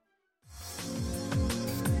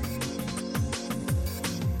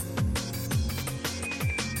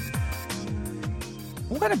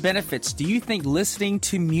what kind of benefits do you think listening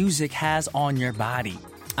to music has on your body?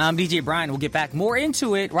 I'm DJ Brian. We'll get back more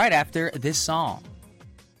into it right after this song.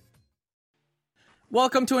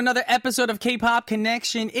 Welcome to another episode of K-Pop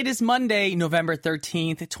Connection. It is Monday, November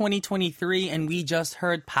 13th, 2023, and we just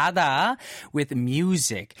heard Pada with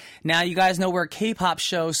music. Now, you guys know we're a K-pop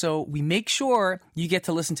show, so we make sure you get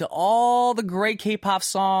to listen to all the great K-pop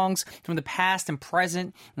songs from the past and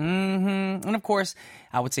present. And of course,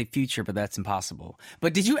 I would say future, but that's impossible.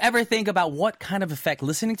 But did you ever think about what kind of effect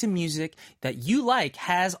listening to music that you like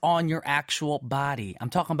has on your actual body? I'm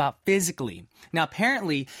talking about physically. Now,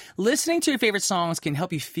 apparently, listening to your favorite songs can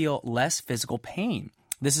help you feel less physical pain.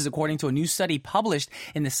 This is according to a new study published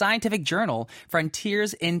in the scientific journal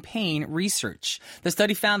Frontiers in Pain Research. The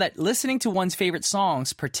study found that listening to one's favorite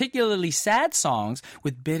songs, particularly sad songs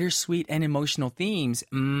with bittersweet and emotional themes,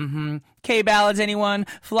 K-ballads, anyone?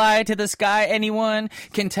 Fly to the sky, anyone?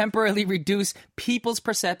 Can temporarily reduce people's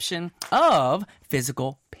perception of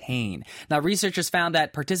physical pain. Now, researchers found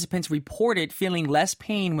that participants reported feeling less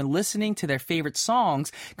pain when listening to their favorite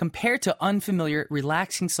songs compared to unfamiliar,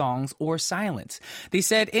 relaxing songs or silence. They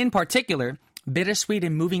said, in particular, bittersweet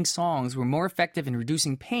and moving songs were more effective in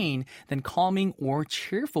reducing pain than calming or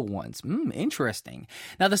cheerful ones. Interesting.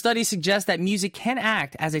 Now, the study suggests that music can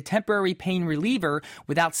act as a temporary pain reliever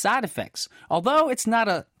without side effects. Although it's not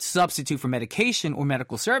a substitute for medication or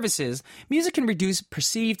medical services, music can reduce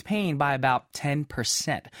perceived pain by about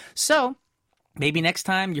 10%. So, maybe next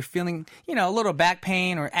time you're feeling, a little back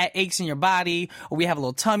pain or aches in your body, or we have a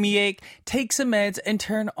little tummy ache, take some meds and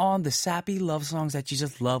turn on the sappy love songs that you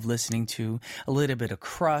just love listening to. A little bit of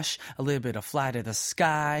Crush, a little bit of Fly to the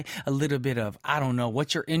Sky, a little bit of, I don't know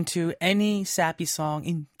what you're into, any sappy song,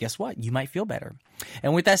 and guess what? You might feel better.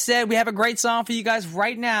 And with that said, we have a great song for you guys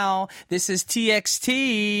right now. This is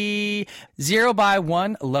TXT, 0 by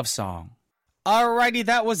 1 Love Song. Alrighty,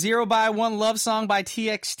 that was 0 by 1 Love Song by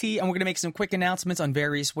TXT, and we're going to make some quick announcements on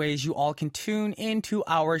various ways you all can tune into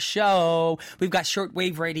our show. We've got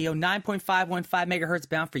shortwave radio, 9.515 megahertz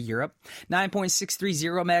bound for Europe,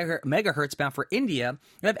 9.630 megahertz bound for India.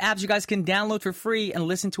 We have apps you guys can download for free and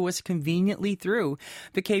listen to us conveniently through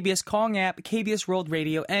the KBS Kong app, KBS World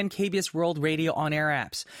Radio, and KBS World Radio on-air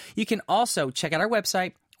apps. You can also check out our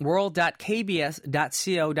website,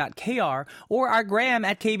 world.kbs.co.kr, or our gram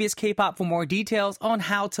at KBS K-Pop for more details on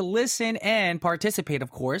how to listen and participate, of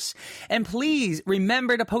course. And please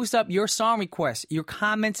remember to post up your song requests, your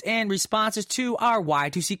comments, and responses to our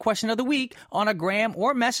Y2C question of the week on a gram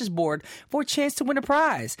or message board for a chance to win a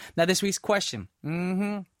prize. Now, this week's question,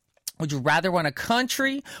 would you rather run a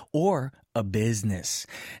country or a business?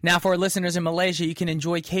 Now, for our listeners in Malaysia, you can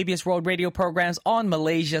enjoy KBS World Radio programs on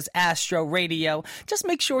Malaysia's Astro Radio. Just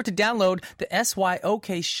make sure to download the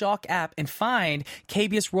SYOK Shock app and find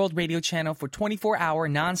KBS World Radio channel for 24-hour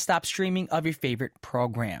non-stop streaming of your favorite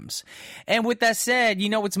programs. And with that said,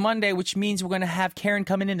 it's Monday, which means we're going to have Karen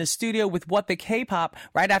coming in the studio with What the K-Pop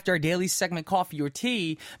right after our daily segment Coffee or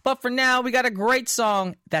Tea. But for now, we got a great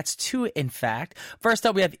song. That's two, in fact. First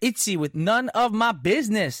up, we have ITZY with None of My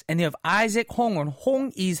Business, and you have Isaac Hong or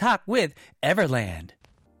Hong Ishak with Everland.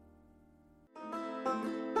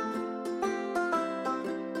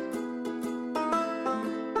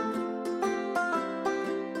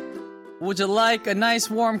 Would you like a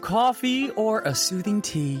nice warm coffee or a soothing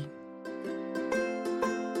tea?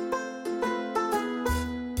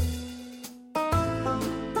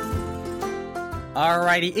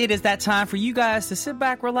 Alrighty, it is that time for you guys to sit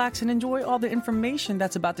back, relax, and enjoy all the information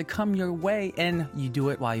that's about to come your way, and you do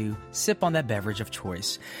it while you sip on that beverage of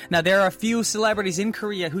choice. Now, there are a few celebrities in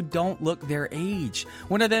Korea who don't look their age.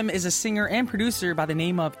 One of them is a singer and producer by the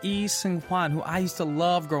name of Lee Seung-hwan, who I used to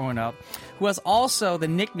love growing up, who has also the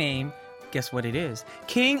nickname, guess what it is?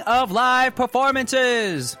 King of Live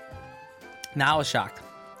Performances! Now I was shocked.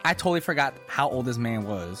 I totally forgot how old this man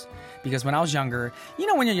was. Because when I was younger,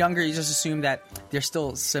 when you're younger, you just assume that they're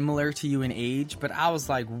still similar to you in age. But I was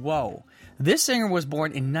like, whoa. This singer was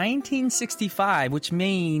born in 1965, which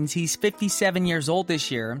means he's 57 years old this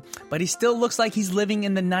year. But he still looks like he's living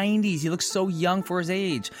in the 90s. He looks so young for his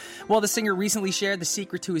age. Well, the singer recently shared the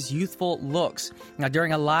secret to his youthful looks. Now,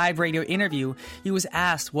 during a live radio interview, he was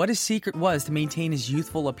asked what his secret was to maintain his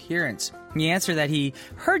youthful appearance. He answered that he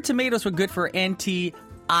heard tomatoes were good for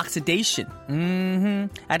oxidation.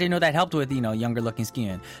 I didn't know that helped with, younger looking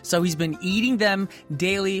skin. So he's been eating them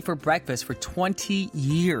daily for breakfast for 20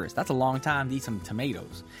 years. That's a long time to eat some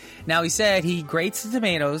tomatoes. Now, he said he grates the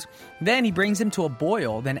tomatoes, then he brings them to a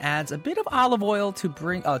boil, then adds a bit of olive oil to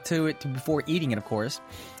bring to it before eating it, of course.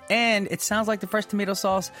 And it sounds like the fresh tomato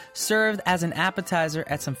sauce served as an appetizer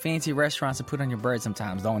at some fancy restaurants to put on your bread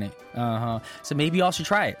sometimes, don't it? So maybe y'all should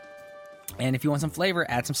try it. And if you want some flavor,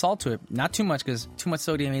 add some salt to it. Not too much, because too much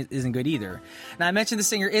sodium isn't good either. Now, I mentioned the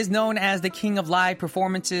singer is known as the king of live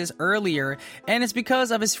performances earlier, and it's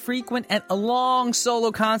because of his frequent and long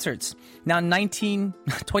solo concerts. Now, 2019,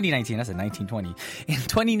 I said 1920. In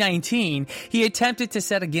 2019, he attempted to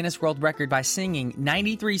set a Guinness World Record by singing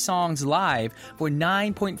 93 songs live for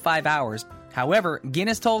 9.5 hours. However,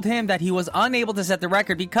 Guinness told him that he was unable to set the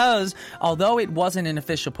record because, although it wasn't an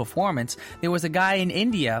official performance, there was a guy in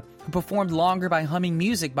India who performed longer by humming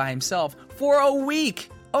music by himself for a week.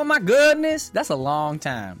 Oh my goodness, that's a long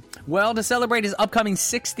time. Well, to celebrate his upcoming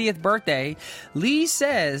 60th birthday, Lee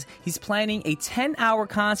says he's planning a 10-hour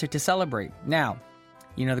concert to celebrate. Now,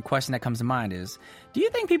 you know the question that comes to mind is, do you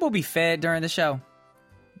think people will be fed during the show?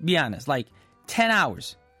 Be honest, like 10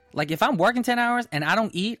 hours. Like, if I'm working 10 hours and I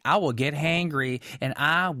don't eat, I will get hangry and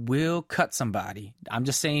I will cut somebody. I'm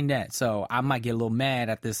just saying that. So I might get a little mad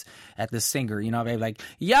at this singer, you know, like,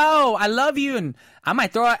 yo, I love you. And I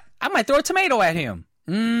might throw a tomato at him.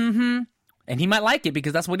 And he might like it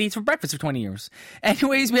because that's what he eats for breakfast for 20 years.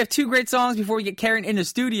 Anyways, we have two great songs before we get Karen in the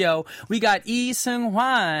studio. We got Lee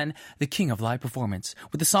Seung-hwan, the king of live performance,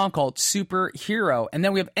 with a song called Superhero. And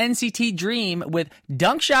then we have NCT Dream with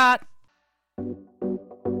Dunk Shot.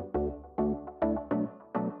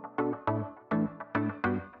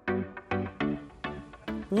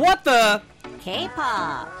 What the?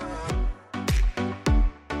 K-pop.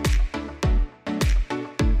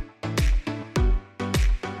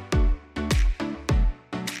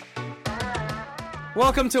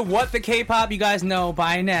 Welcome to What the K-pop. You guys know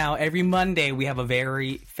by now, every Monday we have a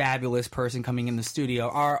very fabulous person coming in the studio.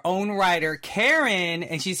 Our own writer, Karen,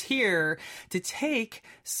 and she's here to take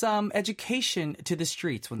some education to the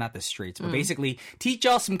streets. Well, not the streets, but basically teach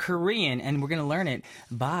y'all some Korean, and we're going to learn it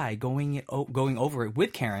by going over it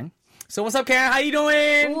with Karen. So what's up, Karen? How you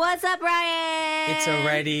doing? What's up, Ryan? It's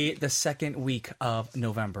already the second week of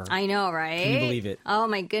November. I know, right? Can you believe it? Oh,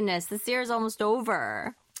 my goodness. This year is almost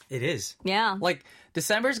over. It is. Yeah. Like,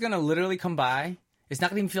 December's going to literally come by. It's not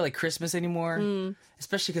going to even feel like Christmas anymore.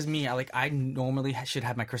 Especially because I normally should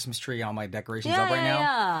have my Christmas tree and all my decorations up right now.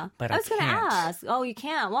 Yeah. But I was going to can't. ask. Oh, you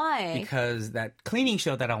can't? Why? Because that cleaning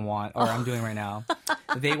show that I'm doing right now,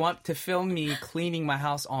 they want to film me cleaning my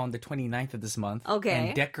house on the 29th of this month. Okay.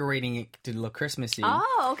 And decorating it to look Christmassy.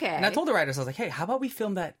 Oh, okay. And I told the writers, I was like, hey, how about we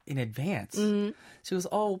film that in advance? She was,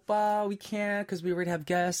 we can't because we already have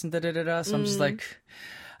guests and da-da-da-da. So I'm just like,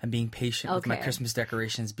 I'm being patient with my Christmas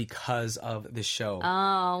decorations because of the show.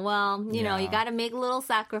 Oh, well, you know, you got to make little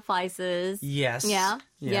sacrifices. Yes. Yeah.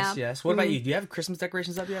 Yes. What about you? Do you have Christmas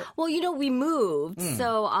decorations up yet? Well, you know, we moved.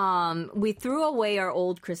 So we threw away our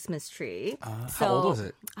old Christmas tree. How old was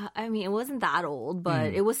it? I mean, it wasn't that old,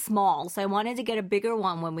 but it was small. So I wanted to get a bigger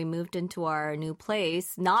one when we moved into our new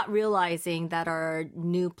place, not realizing that our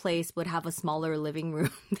new place would have a smaller living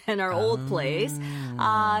room than our old place.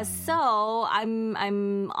 So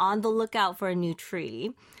I'm on the lookout for a new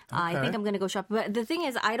tree. I think I'm going to go shopping. But the thing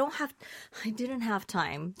is, I didn't have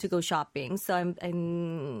time to go shopping. So I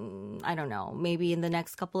don't know. Maybe in the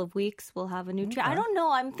next couple of weeks, we'll have a new tree. I don't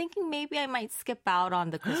know. I'm thinking maybe I might skip out on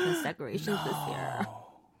the Christmas decorations this year.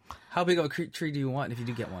 How big of a tree do you want if you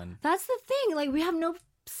do get one? That's the thing. Like, we have no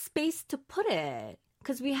space to put it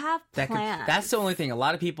because we have plants. That's the only thing. A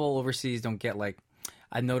lot of people overseas don't get, like,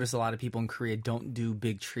 I've noticed a lot of people in Korea don't do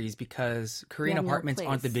big trees because Korean apartments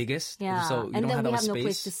aren't the biggest. Yeah. So you and don't then have we that have no space.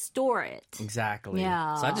 place to store it. Exactly.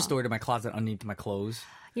 Yeah. So I just store it in my closet underneath my clothes.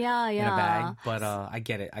 Yeah. In a bag. But I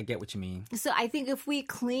get it. I get what you mean. So I think if we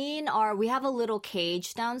we have a little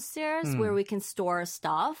cage downstairs where we can store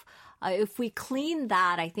stuff. If we clean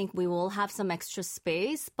that, I think we will have some extra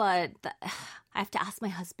space. But I have to ask my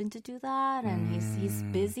husband to do that, and he's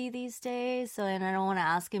busy these days. So, and I don't want to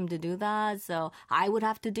ask him to do that. So I would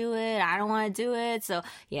have to do it. I don't want to do it. So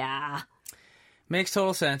yeah. Makes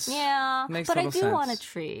total sense. Yeah, Makes but I total do sense. want a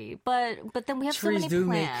tree. But then we have Trees so do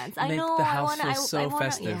many plants. I make know. the house I feel so wanna,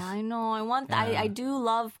 festive. Yeah, I know. I do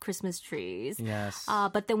love Christmas trees. Yes.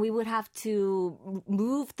 But then we would have to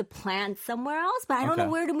move the plants somewhere else. But I don't know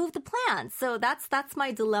where to move the plants. So that's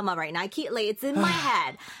my dilemma right now. I keep it's in my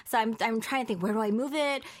head. So I'm trying to think, where do I move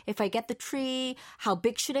it? If I get the tree, how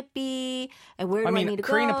big should it be? And where do I need to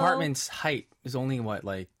Korean go? apartments height is only what,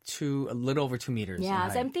 like a little over 2 meters. Yeah, in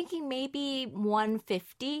so height. I'm thinking maybe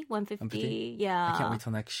 150. 150. Yeah. I can't wait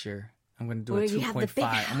till next year. I'm going to do Where a you have the 2.5. big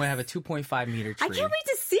I'm going to have a 2.5 meter tree. I can't wait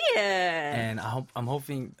to see it. And I'm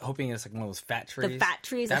hoping it's like one of those fat trees. The fat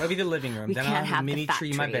trees. That'll be the living room. We Then can't I'll have have a the mini fat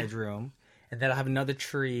tree in my tree. bedroom. and then I'll have another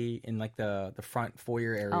tree in like the front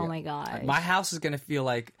foyer area. Oh my gosh. My house is gonna feel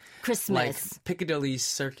like Christmas. like Piccadilly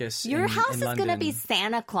Circus. Your house in is London. going to be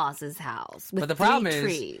Santa Claus's house with But the problem three is,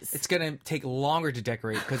 trees. it's gonna take longer to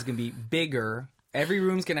decorate because it's gonna be bigger. Every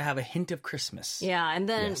room's gonna have a hint of Christmas. Yeah, and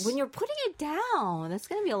then Yes. when you're putting it down, that's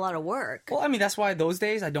going to be a lot of work. Well, I mean, that's why those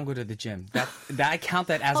days I don't go to the gym. That I count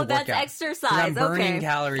that as a that's workout. exercise. 'Cause I'm burning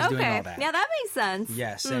okay. calories doing Okay. all that. Yeah, that makes sense.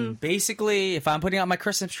 Yes, and basically, if I'm putting out my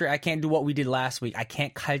Christmas tree, I can't do what we did last week. I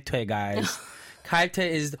can't kaltue, guys. Kaltue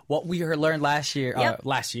is what we learned last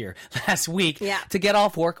week, Yeah. to get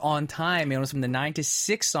off work on time. It was from the 9 to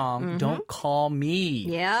 6 song, Don't Call Me.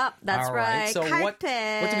 Yep, that's All right. So what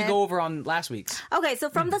did we go over on last week's? Okay, so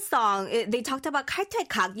from the song, they talked about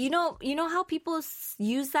칼퇴각. You know how people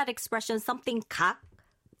use that expression, something 각?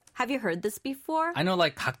 Have you heard this before? I know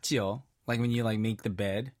like 각지요, like when you like make the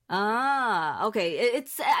bed. Ah, okay.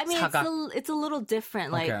 It's 사각. it's a little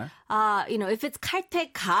different. Like, Okay. if it's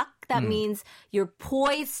칼퇴각, that means you're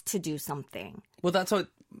poised to do something. Well, that's what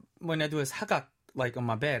when I do is 사각, like on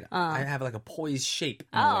my bed. I have like a poised shape.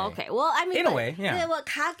 In a Oh, way. okay. Well, I mean, In a way, yeah. Well,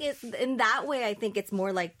 각 is in that way. I think it's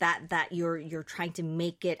more like that you're trying to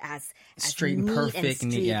make it as Straight and neat perfect,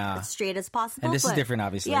 and yeah. straight as possible. And this is But, different,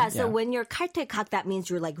 obviously. Yeah. So Yeah. when you're 칼퇴각, that means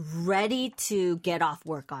you're like ready to get off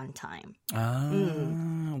work on time.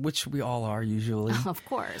 Which we all are usually. Of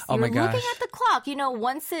course. Oh You're my gosh. looking at the clock.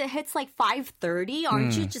 Once it hits like 5:30,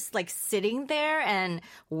 aren't you just like sitting there and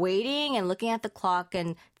waiting and looking at the clock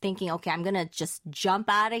and thinking, okay, I'm gonna just jump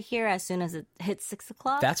out of here as soon as it hits 6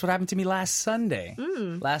 o'clock? That's what happened to me last Sunday.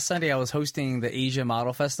 Last Sunday, I was hosting the Asia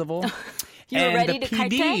Model Festival. You were and ready the to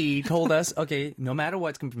PD told us, okay, no matter what,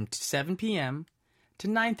 it's going to be from 7 p.m. to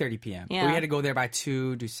 9:30 p.m. But Yeah. we had to go there by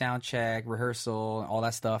 2, do sound check, rehearsal, all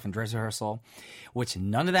that stuff, and dress rehearsal, which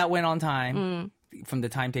none of that went on time from the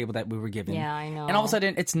timetable that we were given. Yeah, I know. And all of a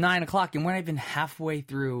sudden, it's 9 o'clock, and we're not even halfway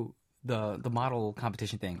through the model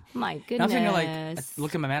competition thing. My And I'm goodness. sitting there like, I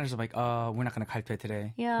look at my manager, I'm like, we're not going to kaltue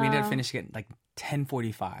today. Yeah. We ended up finishing at like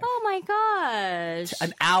 10:45. Oh my gosh.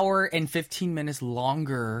 An hour and 15 minutes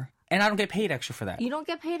longer. And I don't get paid extra for that. You don't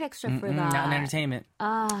get paid extra for that. Not in entertainment.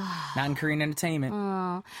 Not in Korean entertainment.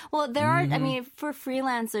 Well, there are, I mean, for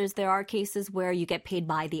freelancers, there are cases where you get paid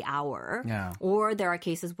by the hour. Yeah. Or there are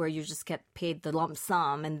cases where you just get paid the lump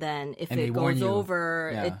sum. And then if And they it warn goes you.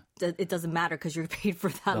 over, Yeah. it doesn't matter because you're paid for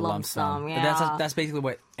that The lump sum. But Yeah. that's basically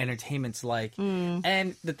what entertainment's like.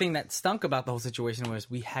 And the thing that stunk about the whole situation was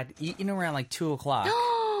we had eaten around like 2 o'clock.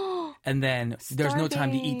 And then there's no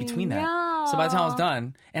time to eat between that. Yeah. So by the time I was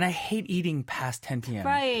done, and I hate eating past 10 p.m.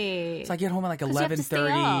 Right. So I get home at like 'Cause you have to stay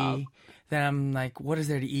 11:30. up. Then I'm like, what is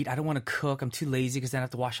there to eat? I don't want to cook. I'm too lazy because then I have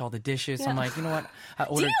to wash all the dishes. So I'm like, you know what? I Do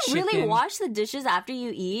ordered you really chicken. wash the dishes after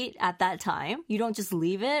you eat at that time? You don't just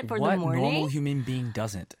leave it for What the morning? normal human being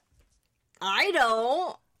doesn't? I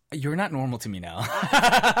don't. You're not normal to me now.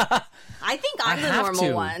 I think I'm the have normal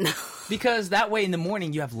to. one. Because that way in the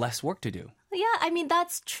morning you have less work to do. Yeah, I mean,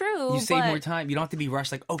 that's true. You save but more time. You don't have to be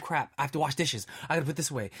rushed like, oh crap, I have to wash dishes. I gotta put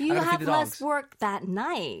this away. You I gotta have feed the less dogs. work that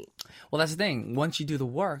night. Well, that's the thing. Once you do the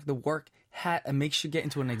work makes you get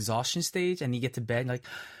into an exhaustion stage and you get to bed and you're like,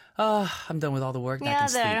 oh, I'm done with all the work. Now I Yeah,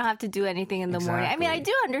 can then I sleep. don't have to do anything in the morning. I mean, I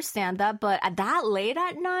do understand that, but at that late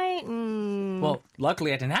at night, Well,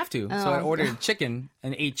 luckily I didn't have to. So I ordered chicken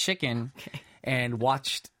and ate chicken and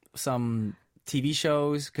watched some TV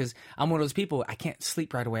shows because I'm one of those people, I can't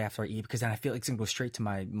sleep right away after I eat because then I feel like it's going to go straight to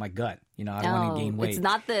my gut. You know, I don't want to gain weight. It's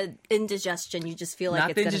not the indigestion. You just feel like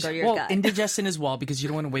Not it's going to go to your well, gut. indigestion as well because you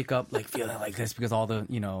don't want to wake up like feeling like this because all the,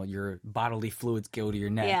 your bodily fluids go to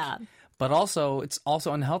your neck. Yeah. But also, it's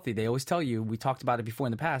also unhealthy. They always tell you, we talked about it before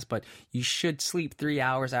in the past, but you should sleep 3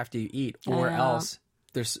 hours after you eat or else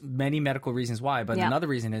there's many medical reasons why. But Yeah. another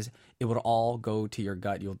reason is it would all go to your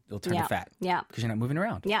gut. You'll turn Yeah. to fat. Yeah. Because you're not moving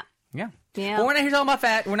around. Yeah. Yeah. Yeah. But we're not here talking about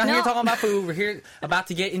fat. We're not here No. talking about food. We're here about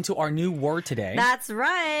to get into our new word today. That's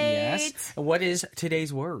right. Yes. What is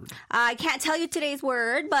today's word? I can't tell you today's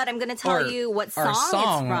word, but I'm going to tell Or- you what or song,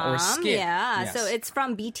 song it's from. or skit. Yeah, Yes. so it's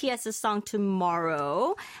from BTS's song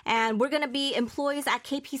Tomorrow, and we're going to be employees at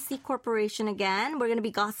KPC Corporation again. We're going to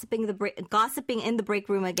be gossiping in the break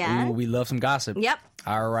room again. Ooh, we love some gossip. Yep.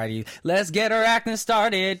 Alrighty. Let's get our acting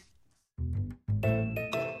started.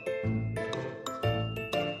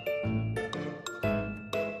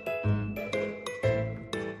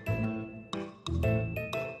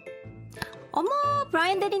 어머,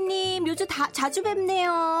 브라이언 대리님, 요즘 자주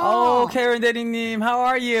뵙네요. Oh, Karen 대리님, how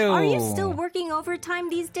are you? Are you still working overtime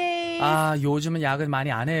these days? 아, 요즘은 야근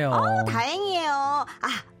많이 안 해요. 다행이에요.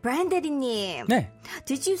 브랜데리님. 네.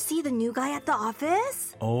 Did you see the new guy at the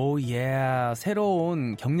office? Oh, yeah.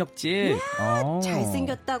 새로운 경력직.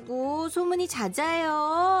 잘생겼다고 소문이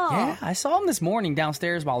잦아요. Yeah, I saw him this morning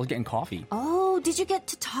downstairs while I was getting coffee. Oh, did you get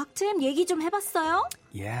to talk to him? 얘기 좀 해봤어요?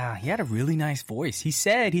 Yeah, he had a really nice voice. He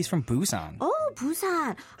said he's from Busan. Oh,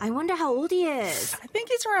 부산. I wonder how old he is. I think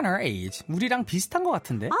he's around our age. 우리랑 비슷한 것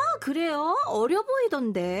같은데. 그래요? 어려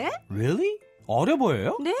보이던데? Really? 어려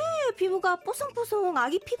보여요? 네, 피부가 뽀송뽀송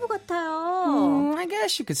아기 피부 같아요. I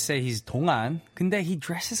guess you could say he's 동안. 근데 he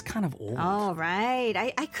dresses kind of old. Oh, right.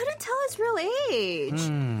 I couldn't tell his real age.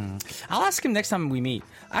 I'll ask him next time we meet.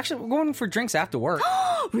 Actually, we're going for drinks after work.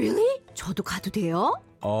 Really? 저도 가도 돼요?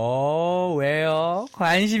 왜요?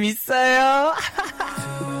 관심 있어요?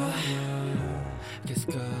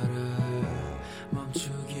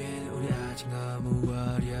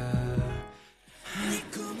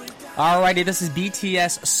 Alrighty, this is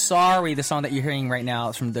BTS Sorry. The song that you're hearing right now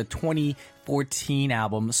is from the 2014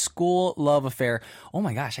 album School Love Affair. Oh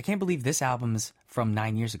my gosh, I can't believe this album's from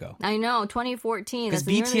 9 years ago. I know, 2014. Because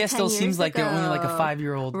BTS BTS still seems like they're only like a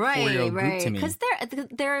 5-year-old, 4-year-old group to me. Because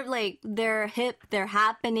they're hip, they're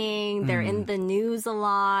happening, they're in the news a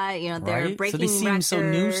lot. You know, they're breaking records. So they seem so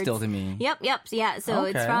new still to me. Yep. Yeah. So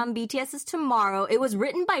it's from BTS's Tomorrow. It was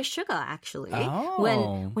written by Suga actually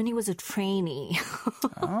when he was a trainee.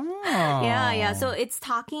 Yeah. So it's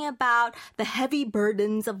talking about the heavy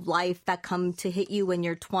burdens of life that come to hit you when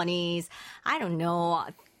you're 20s. I don't know.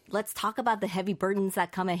 Let's talk about the heavy burdens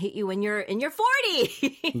that come and hit you when you're in your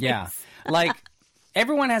 40s. Yeah. Like,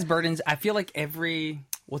 everyone has burdens. I feel like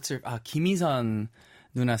Kim Hee-sun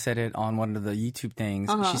Nuna said it on one of the YouTube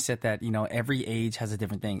things. She said that, every age has a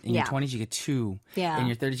different thing. In your 20s, you get 2. Yeah. In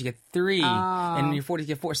your 30s, you get 3. And in your 40s, you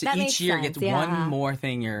get 4. So that each year sense, gets one more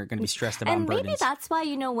thing you're going to be stressed about. And burdens. maybe that's why,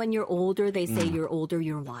 when you're older, they say you're older,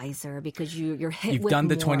 you're wiser, because you're hit You've with done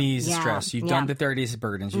the more. 20s stress. You've done the 30s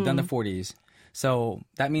burdens. You've done the 40s. So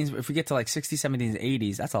that means if we get to like 60s, 70s, and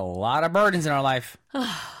 80s, that's a lot of burdens in our life.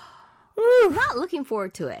 I'm not looking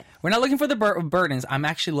forward to it. We're not looking for the burdens. I'm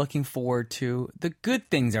actually looking forward to the good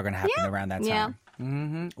things that are going to happen around that time.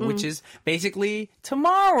 Which is basically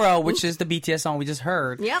Tomorrow, which is the BTS song we just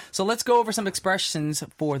heard. Yep. So let's go over some expressions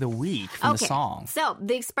for the week from the song. So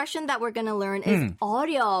the expression that we're going to learn is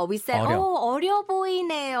어려. We said, 어려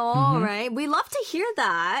보이네요, right? We love to hear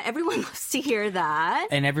that. Everyone loves to hear that.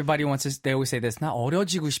 And everybody they always say this, 나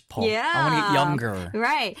어려지고 싶어. Yeah. I want to get younger.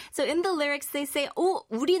 Right. So in the lyrics, they say,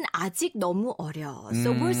 우린 아직 너무 어려.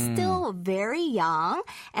 So we're still very young.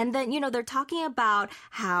 And then, they're talking about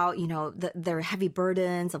how, their heavy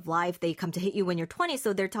burdens of life, they come to hit you when you're 20.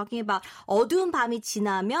 So they're talking about 어두운 밤이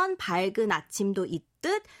지나면 밝은 아침도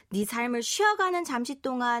있듯 네 삶을 쉬어가는 잠시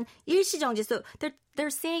동안 일시정지. So they're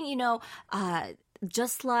saying,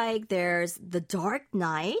 just like there's the dark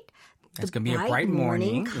night, It's going to be a bright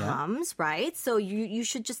morning comes, right? So you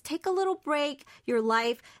should just take a little break, your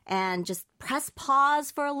life, and just press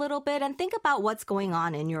pause for a little bit and think about what's going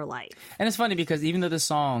on in your life. And it's funny because even though this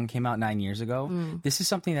song came out 9 years ago, this is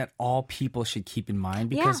something that all people should keep in mind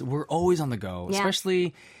because we're always on the go,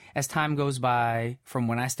 especially as time goes by from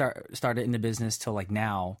when I started in the business till like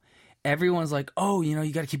now. Everyone's like,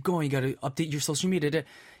 you got to keep going. You got to update your social media.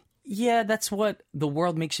 Yeah, that's what the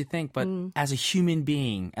world makes you think. But as a human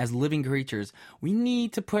being, as living creatures, we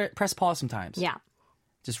need to press pause sometimes. Yeah.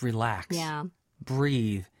 Just relax. Yeah.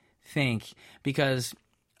 Breathe. Think. Because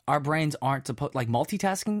our brains aren't supposed... Like,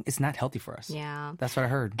 multitasking is not healthy for us. Yeah. That's what I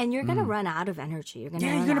heard. And you're going to run out of energy. You're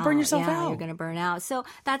going to burn yourself out. You're going to burn out. So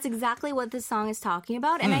that's exactly what this song is talking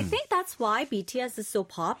about. And I think that's why BTS is so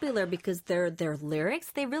popular because their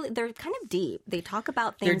lyrics, they're kind of deep. They talk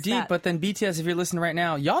about things They're deep, but then BTS, if you're listening right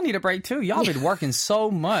now, y'all need a break too. Y'all been working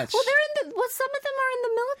so much. Well, some of them are in the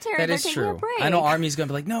military. That they're is taking true. A break. I know Army's going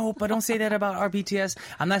to be like, no, but don't say that about our BTS.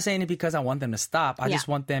 I'm not saying it because I want them to stop. I just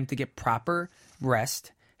want them to get proper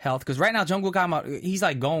rest, health. Because right now, Jungkook, he's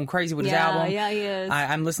like going crazy with his album. Yeah, he is.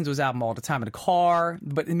 I'm listening to his album all the time in the car.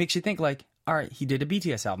 But it makes you think like, all right, he did a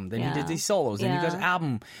BTS album. Then he did these solos. Then he does an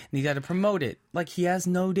album. And he got to promote it. Like, he has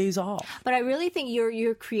no days off. But I really think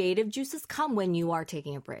your creative juices come when you are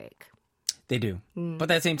taking a break. They do.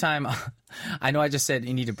 But at the same time, I know I just said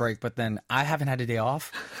you need a break, but then I haven't had a day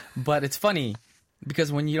off. But it's funny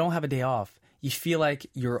because when you don't have a day off, you feel like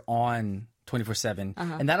you're on 24/7.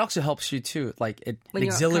 And that also helps you too. Like it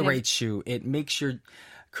exhilarates you. It makes your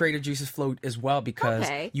creative juices flow as well because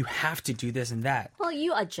you have to do this and that. Well,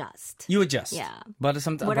 you adjust. You adjust. Yeah. But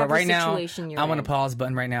right now, I want to pause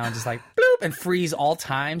button right now and just like, bloop. and freeze all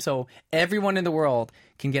time. So everyone in the world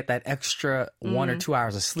can get that extra 1 or 2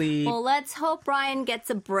 hours of sleep. Well, let's hope Brian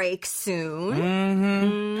gets a break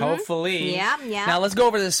soon. Hopefully. Yeah. Now let's go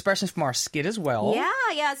over the expressions from our skit as well.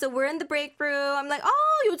 Yeah. So we're in the break room. I'm like,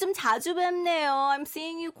 oh, 요즘 자주 뵙네요. I'm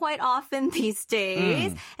seeing you quite often these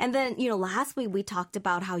days. And then, last week we talked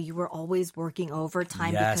about how you were always working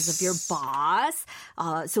overtime because of your boss,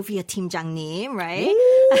 Sophia 팀장님, right?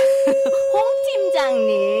 홍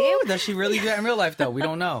팀장님. Does she really do that in real life, though? We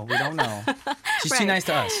don't know. She's too nice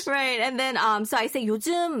to us. Right. And then, so I say,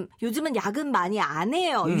 요즘은 야근 많이 안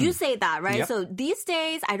해요. You say that, right? Yep. So these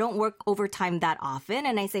days, I don't work overtime that often.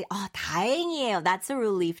 And I say, 다행이에요. That's a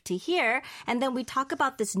relief to hear. And then we talk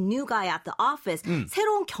about this new guy at the office.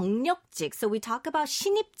 새로운 경력직. So we talk about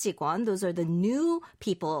신입 직원. Those are the new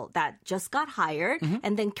people that just got hired.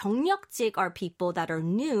 And then 경력직 are people that are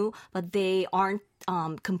new, but they aren't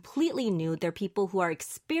completely new. They're people who are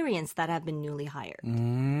experienced that have been newly hired.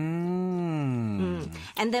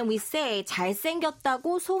 And then we say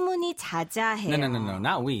잘생겼다고 소문이 자자해요. No,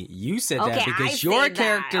 not we. You said that Okay, because I your said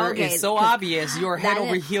character that. is so obvious. You're head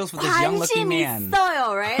over heels for this young-looking man. 관심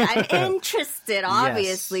있어요, right? I'm interested,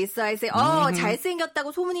 obviously. So I say,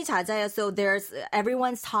 잘생겼다고 소문이 자자해요. So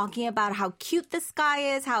everyone's talking about how cute this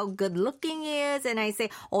guy is, how good looking he is. And I say,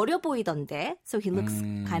 어려 보이던데. So he looks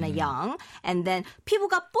kind of young. And then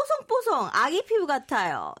피부가 뽀송뽀송, 아기 피부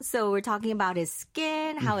같아요. So we're talking about his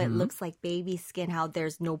skin, how it looks like baby skin, how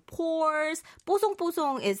there's no pores.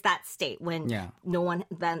 뽀송뽀송 is that state when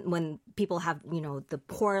when people have, the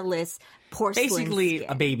poreless porcelain Basically, skin.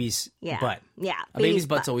 a baby's butt. Yeah. A baby's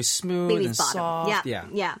butt's always smooth and bottom. soft.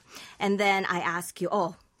 Yeah. And then I ask you,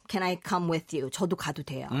 can I come with you? 저도 가도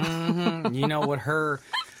돼요. You know what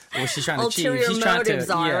she's trying to achieve. Ulterior She's trying to, motives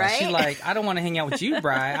are, right? She's like, I don't want to hang out with you,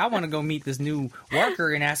 Bri. I want to go meet this new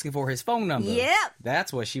worker and ask him for his phone number. Yep.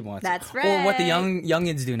 That's what she wants. That's right. Or what the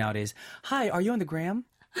youngins do nowadays. Hi, are you on the gram?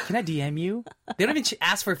 Can I DM you? They don't even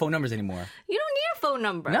ask for phone numbers anymore. You don't need a phone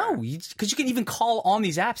number. No, because you can even call on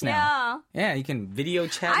these apps now. Yeah, you can video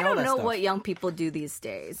chat. I and all don't that know stuff. what young people do these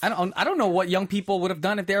days. I don't know what young people would have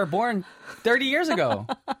done if they were born 30 years ago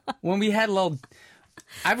when we had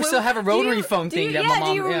I would still have a rotary phone thing that my mom...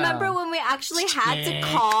 Do you remember when we actually had to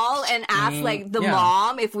call and ask the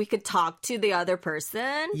mom if we could talk to the other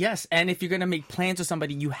person? Yes, and if you're going to make plans with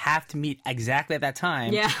somebody, you have to meet exactly at that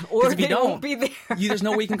time. Yeah, or if you they don't, won't be there. There's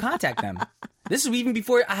no way you can contact them. This is even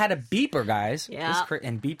before I had a beeper, guys. Yeah.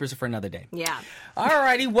 And beepers are for another day. Yeah.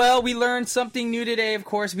 Alrighty, well, we learned something new today. Of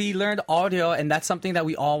course, we learned audio, and that's something that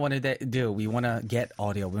we all want to do. We want to get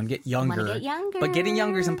audio. We want to get younger. But getting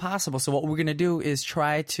younger is impossible. So what we're going to do is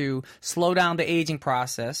try to slow down the aging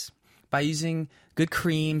process by using good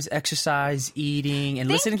creams, exercise, eating, and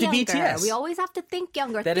listening to BTS. We always have to think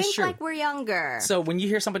younger. That think is true. like we're younger. So when you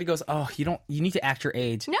hear somebody goes, you need to act your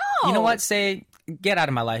age. No. You know what? Say, get out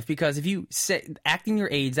of my life. Because if you say acting your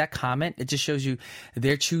age, that comment, it just shows you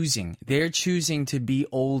they're choosing to be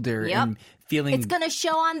older and feeling... It's going to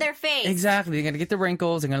show on their face. Exactly. They're going to get the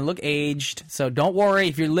wrinkles. They're going to look aged. So don't worry.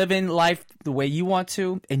 If you're living life the way you want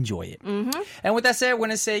to, enjoy it. And with that said, we're going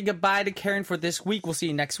to say goodbye to Karen for this week. We'll see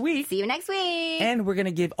you next week. See you next week. And we're going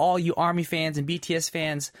to give all you ARMY fans and BTS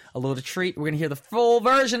fans a little treat. We're going to hear the full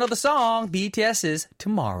version of the song, BTS's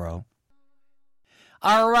Tomorrow.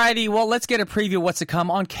 Alrighty, well, let's get a preview of what's to come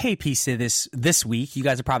on K-Pizza this week. You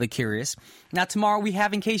guys are probably curious. Now, tomorrow we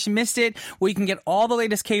have In Case You Missed It, where you can get all the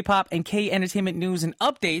latest K-pop and K-entertainment news and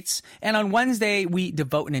updates. And on Wednesday, we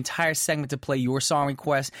devote an entire segment to play your song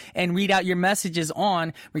requests and read out your messages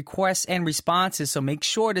on requests and responses. So make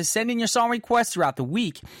sure to send in your song requests throughout the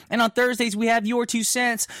week. And on Thursdays, we have Your 2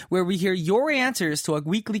 Cents, where we hear your answers to a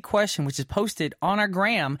weekly question, which is posted on our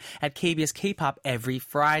gram at KBS K-pop every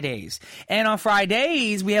Fridays. And on Fridays,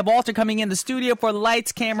 we have Walter coming in the studio for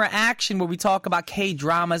Lights, Camera, Action, where we talk about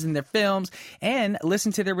K-dramas and their films and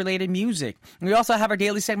listen to their related music. And we also have our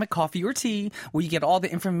daily segment, Coffee or Tea, where you get all the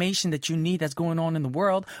information that you need that's going on in the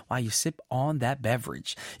world while you sip on that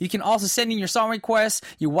beverage. You can also send in your song requests,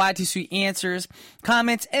 your Y2C answers,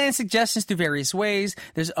 comments, and suggestions through various ways.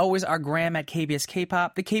 There's always our gram at KBS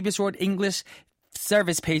K-pop, the KBS World English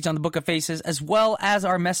service page on the Book of Faces, as well as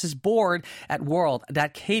our message board at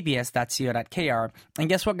world.kbs.co.kr. And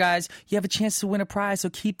guess what, guys? You have a chance to win a prize, so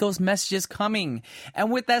keep those messages coming.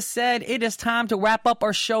 And with that said, it is time to wrap up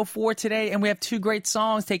our show for today, and we have 2 great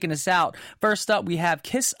songs taking us out. First up, we have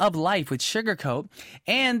Kiss of Life with Sugarcoat,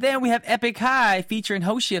 and then we have Epic High featuring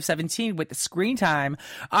Hoshi of 17 with Screen Time.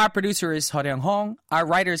 Our producer is Ho Ryung Hong. Our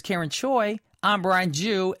writer is Karen Choi. I'm Brian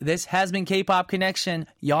Ju. This has been K-Pop Connection.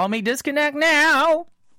 Y'all may disconnect now.